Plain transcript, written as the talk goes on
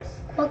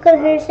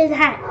Welcome to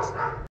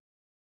Pcsx2.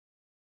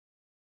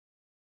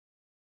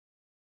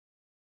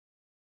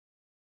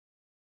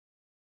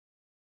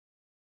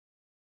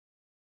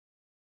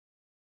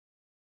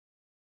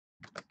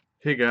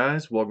 Hey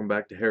guys, welcome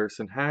back to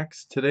Harrison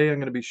Hacks. Today I'm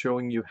going to be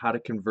showing you how to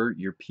convert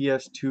your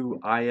PS2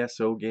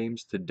 ISO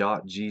games to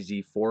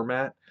 .gz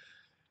format.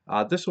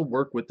 This will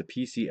work with the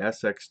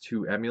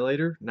Pcsx2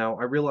 emulator. Now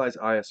I realize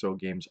ISO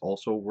games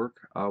also work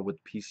with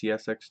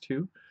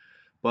Pcsx2,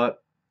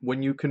 but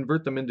when you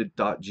convert them into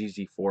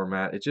 .gz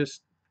format, it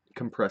just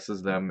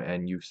compresses them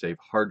and you save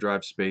hard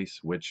drive space,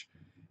 which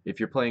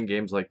if you're playing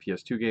games like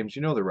PS2 games,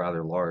 you know they're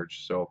rather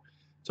large, so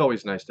it's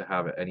always nice to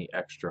have any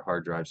extra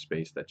hard drive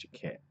space that you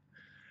can.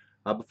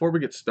 Before we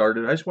get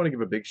started, I just want to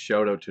give a big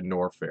shout out to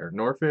Norfair.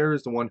 Norfair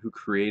is the one who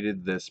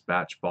created this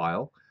batch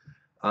file.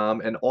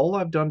 And all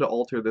I've done to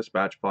alter this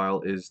batch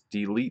file is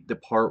delete the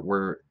part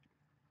where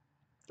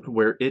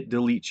it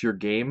deletes your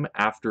game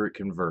after it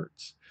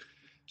converts.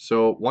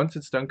 So once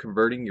it's done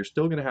converting, you're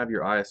still going to have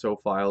your ISO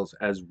files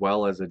as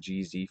well as a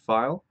GZ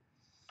file.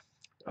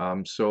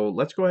 So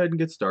let's go ahead and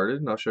get started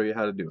and I'll show you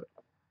how to do it.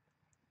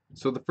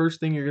 So the first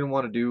thing you're going to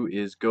want to do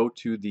is go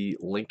to the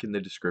link in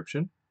the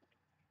description.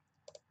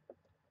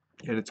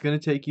 And it's going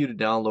to take you to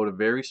download a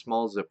very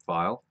small zip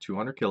file,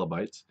 200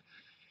 kilobytes,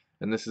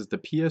 and this is the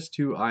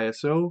PS2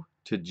 ISO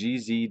to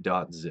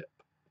gz.zip.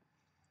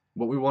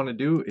 What we want to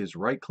do is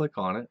right click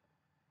on it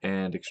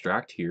and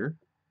extract here,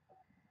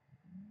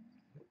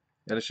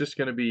 and it's just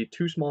going to be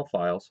two small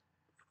files.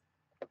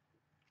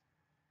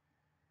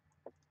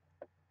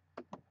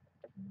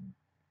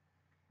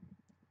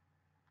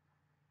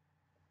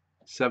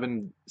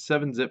 Seven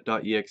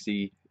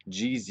zip.exe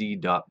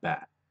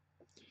gz.bat.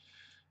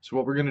 So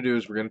what we're going to do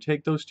is we're going to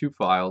take those two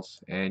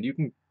files, and you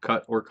can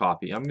cut or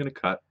copy. I'm going to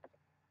cut.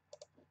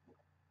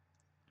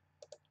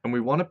 And we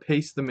want to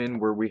paste them in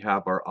where we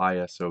have our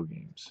ISO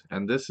games.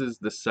 And this is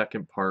the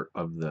second part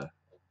of the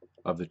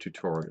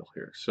tutorial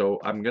here. So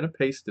I'm going to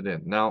paste it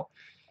in. Now,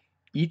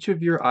 each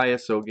of your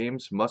ISO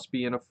games must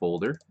be in a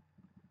folder,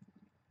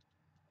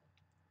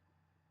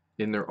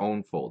 in their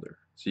own folder.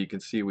 So you can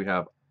see we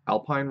have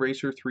Alpine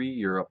Racer 3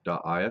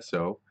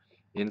 Europe.iso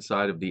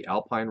inside of the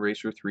Alpine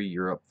Racer 3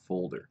 Europe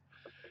folder.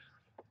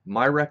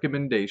 My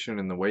recommendation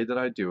and the way that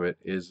I do it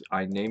is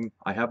I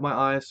have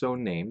my ISO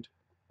named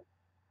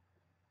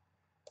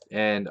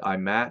and I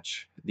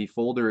match the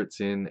folder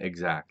it's in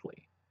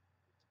exactly.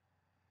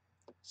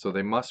 So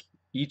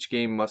each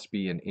game must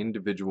be in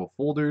individual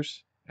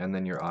folders, and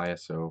then your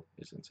ISO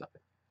is inside.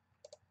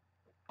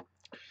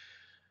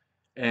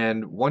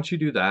 And once you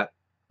do that,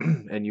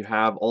 and you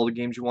have all the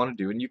games you want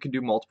to do, and you can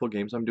do multiple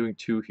games, I'm doing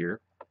 2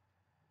 here,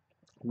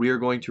 we are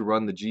going to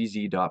run the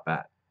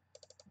gz.bat.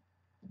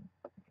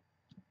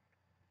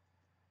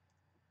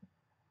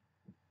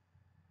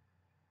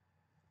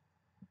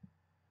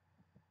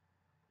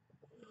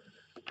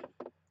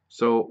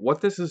 So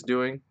what this is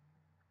doing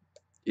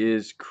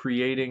is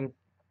creating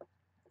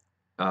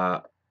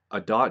a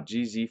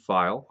 .gz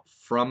file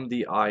from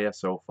the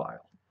ISO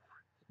file.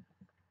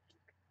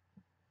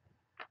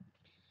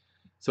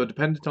 So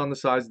dependent on the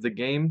size of the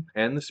game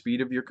and the speed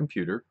of your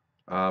computer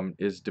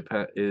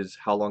is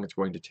how long it's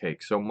going to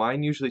take. So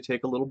mine usually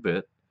take a little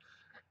bit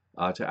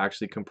to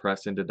actually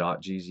compress into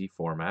 .gz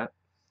format.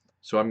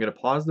 So I'm going to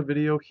pause the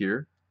video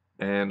here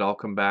and I'll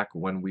come back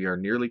when we are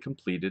nearly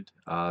completed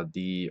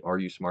the Are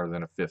You Smarter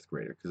Than a Fifth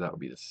Grader, because that would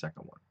be the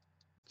second one.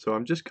 So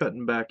I'm just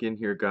cutting back in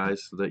here,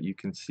 guys, so that you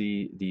can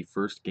see the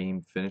first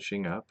game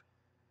finishing up,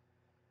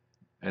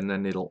 and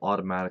then it'll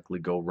automatically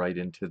go right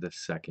into the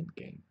second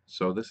game.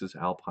 So this is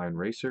Alpine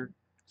Racer,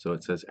 so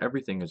it says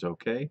everything is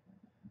okay,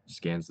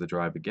 scans the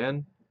drive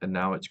again, and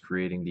now it's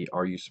creating the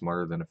Are You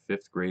Smarter Than a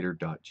Fifth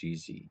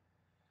Grader.gz.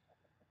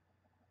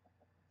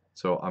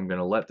 So I'm going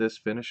to let this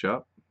finish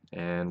up,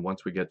 and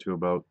once we get to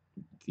about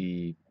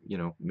the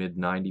mid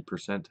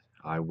 90%,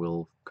 I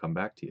will come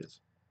back to you.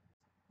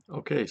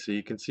 Okay, so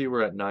you can see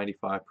we're at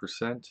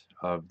 95%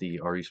 of the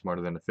Are You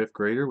Smarter Than a Fifth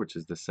Grader, which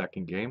is the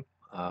second game.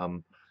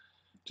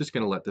 Just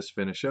going to let this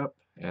finish up,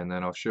 and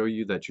then I'll show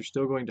you that you're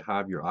still going to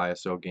have your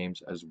ISO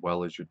games as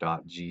well as your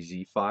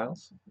 .gz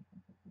files.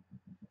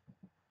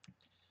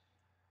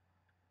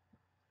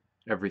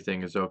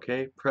 Everything is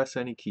okay. Press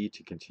any key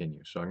to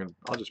continue. So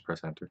I'll just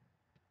press enter.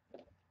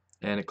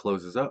 And it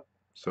closes up.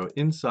 So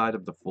inside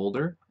of the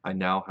folder, I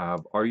now have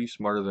Are You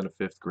Smarter Than a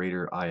Fifth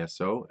Grader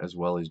ISO as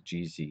well as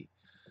GZ.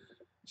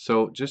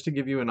 So just to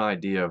give you an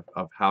idea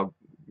of how,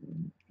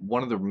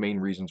 one of the main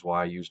reasons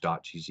why I use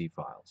 .gz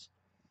files.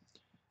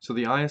 So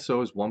the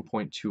ISO is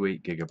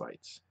 1.28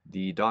 gigabytes.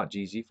 The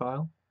 .gz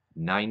file,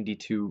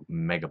 92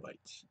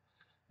 megabytes.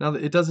 Now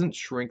it doesn't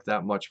shrink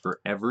that much for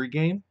every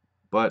game,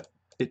 but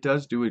it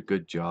does do a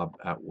good job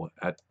at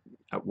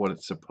what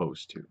it's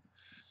supposed to.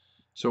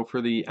 So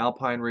for the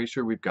Alpine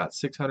Racer, we've got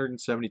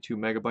 672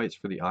 megabytes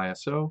for the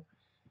ISO,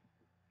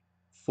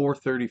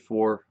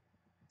 434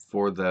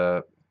 for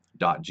the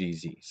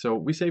 .gz. So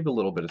we saved a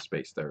little bit of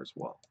space there as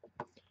well.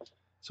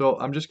 So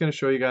I'm just going to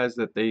show you guys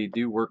that they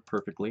do work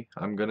perfectly.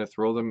 I'm going to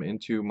throw them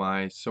into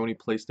my Sony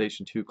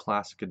PlayStation 2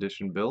 Classic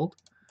Edition build.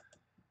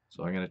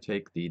 So I'm going to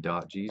take the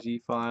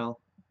 .gz file,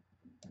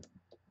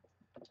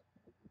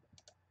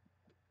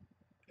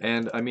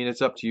 and I mean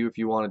it's up to you if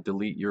you want to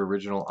delete your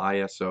original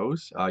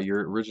ISOs.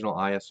 Your original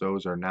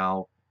ISOs are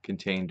now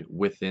contained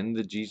within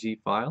the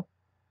GZ file,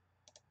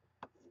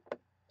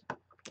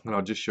 and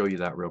I'll just show you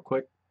that real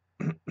quick.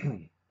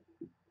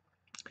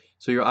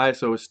 So your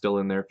ISO is still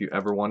in there if you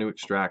ever want to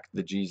extract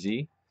the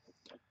GZ.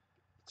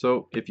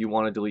 So if you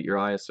want to delete your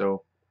ISO,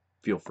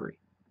 feel free.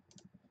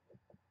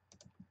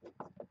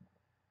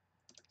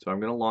 So I'm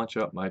going to launch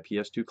up my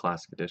PS2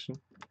 Classic Edition.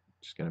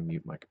 Just going to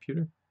mute my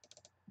computer.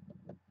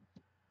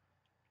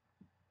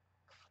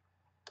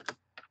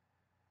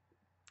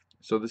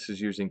 So this is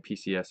using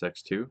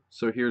Pcsx2.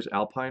 So here's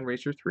Alpine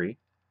Racer 3.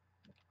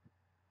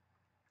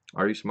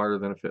 Are you smarter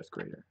than a 5th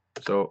grader?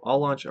 So I'll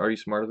launch Are You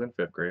Smarter Than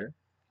a 5th Grader?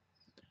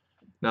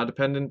 Now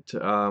dependent,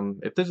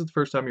 if this is the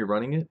first time you're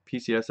running it,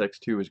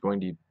 Pcsx2 is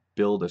going to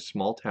build a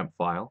small temp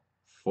file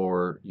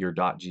for your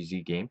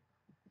 .gz game.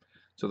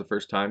 So the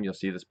first time you'll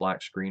see this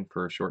black screen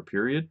for a short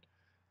period,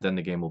 then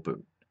the game will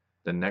boot.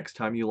 The next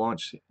time you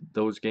launch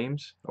those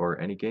games, or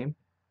any game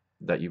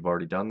that you've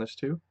already done this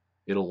to,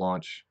 it'll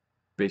launch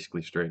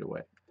basically straight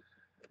away.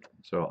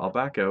 So I'll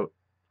back out,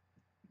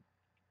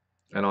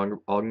 and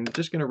I'm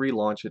just going to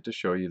relaunch it to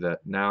show you that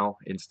now,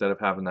 instead of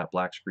having that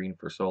black screen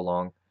for so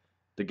long,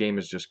 the game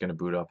is just going to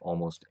boot up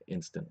almost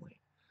instantly.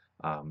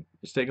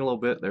 It's taking a little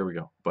bit, there we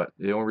go, but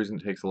the only reason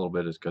it takes a little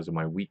bit is because of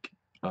my weak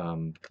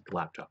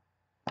laptop.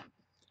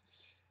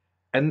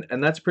 And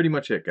that's pretty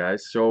much it,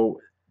 guys.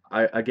 So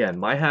again,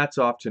 my hat's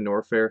off to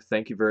Norfair.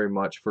 Thank you very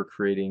much for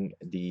creating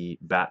the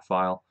bat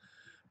file.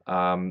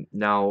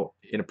 Now,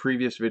 in a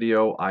previous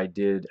video, I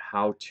did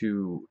how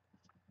to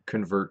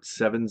convert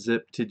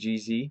 7-zip to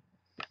GZ,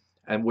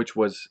 and which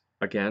was,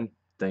 again,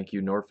 thank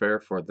you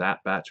Norfair for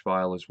that batch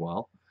file as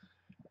well.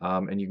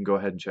 And you can go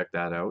ahead and check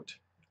that out.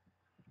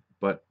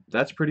 But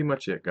that's pretty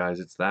much it,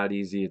 guys. It's that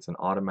easy. It's an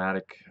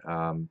automatic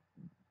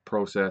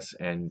process,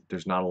 and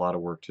there's not a lot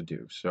of work to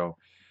do. So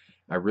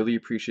I really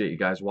appreciate you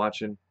guys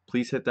watching.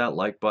 Please hit that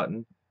like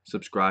button,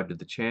 subscribe to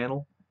the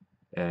channel,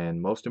 and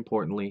most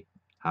importantly,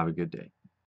 have a good day.